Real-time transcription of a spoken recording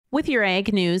With your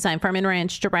Ag News, I'm Farm and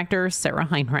Ranch Director Sarah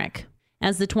Heinrich.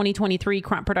 As the 2023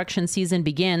 crop production season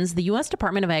begins, the U.S.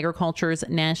 Department of Agriculture's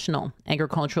National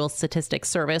Agricultural Statistics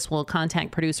Service will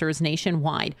contact producers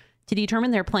nationwide to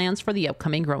determine their plans for the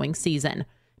upcoming growing season.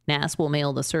 NASS will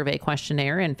mail the survey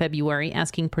questionnaire in February,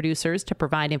 asking producers to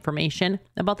provide information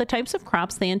about the types of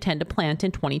crops they intend to plant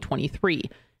in 2023,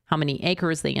 how many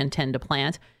acres they intend to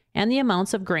plant, and the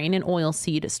amounts of grain and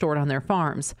oilseed stored on their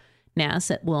farms.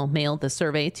 NASS will mail the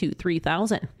survey to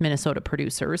 3,000 Minnesota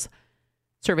producers.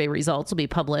 Survey results will be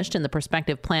published in the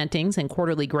prospective plantings and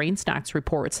quarterly grain stocks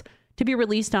reports to be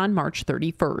released on March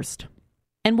 31st.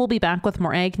 And we'll be back with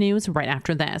more Ag News right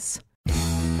after this.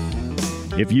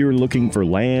 If you're looking for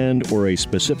land or a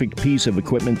specific piece of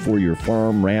equipment for your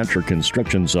farm, ranch, or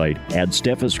construction site, add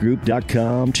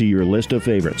steffesgroup.com to your list of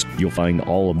favorites. You'll find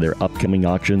all of their upcoming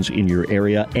auctions in your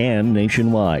area and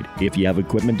nationwide. If you have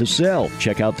equipment to sell,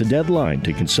 check out the deadline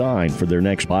to consign for their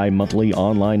next bi-monthly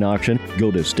online auction.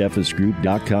 Go to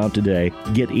steffesgroup.com today.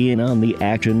 Get in on the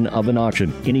action of an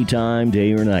auction anytime,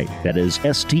 day or night. That is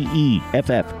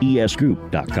STEFFES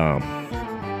Group.com.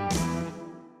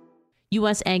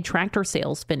 U.S. ag tractor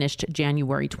sales finished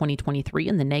January 2023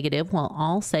 in the negative, while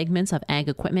all segments of ag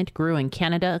equipment grew in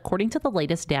Canada, according to the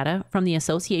latest data from the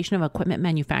Association of Equipment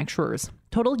Manufacturers.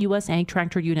 Total U.S. ag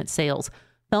tractor unit sales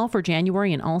fell for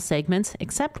January in all segments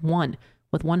except one,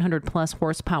 with 100-plus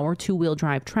horsepower two-wheel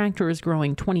drive tractors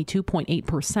growing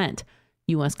 22.8%.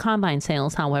 U.S. combine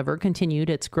sales, however, continued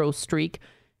its growth streak,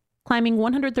 climbing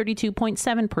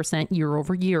 132.7% year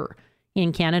over year.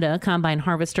 In Canada, combine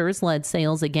harvesters led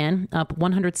sales again, up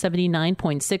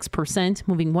 179.6%,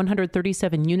 moving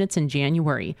 137 units in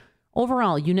January.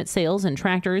 Overall, unit sales in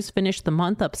tractors finished the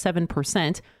month up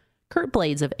 7%. Kurt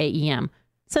Blades of AEM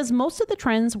says most of the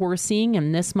trends we're seeing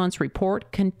in this month's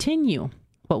report continue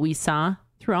what we saw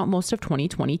throughout most of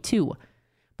 2022.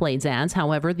 Blades adds,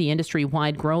 however, the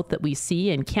industry-wide growth that we see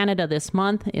in Canada this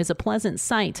month is a pleasant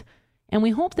sight, and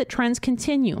we hope that trends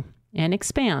continue and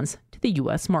expands to the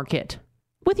U.S. market.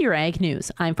 With your Ag News,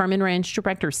 I'm Farm and Ranch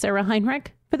Director Sarah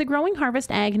Heinrich for the Growing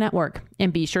Harvest Ag Network.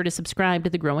 And be sure to subscribe to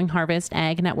the Growing Harvest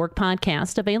Ag Network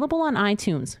podcast, available on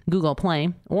iTunes, Google Play,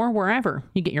 or wherever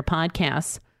you get your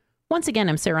podcasts. Once again,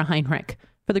 I'm Sarah Heinrich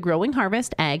for the Growing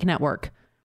Harvest Ag Network.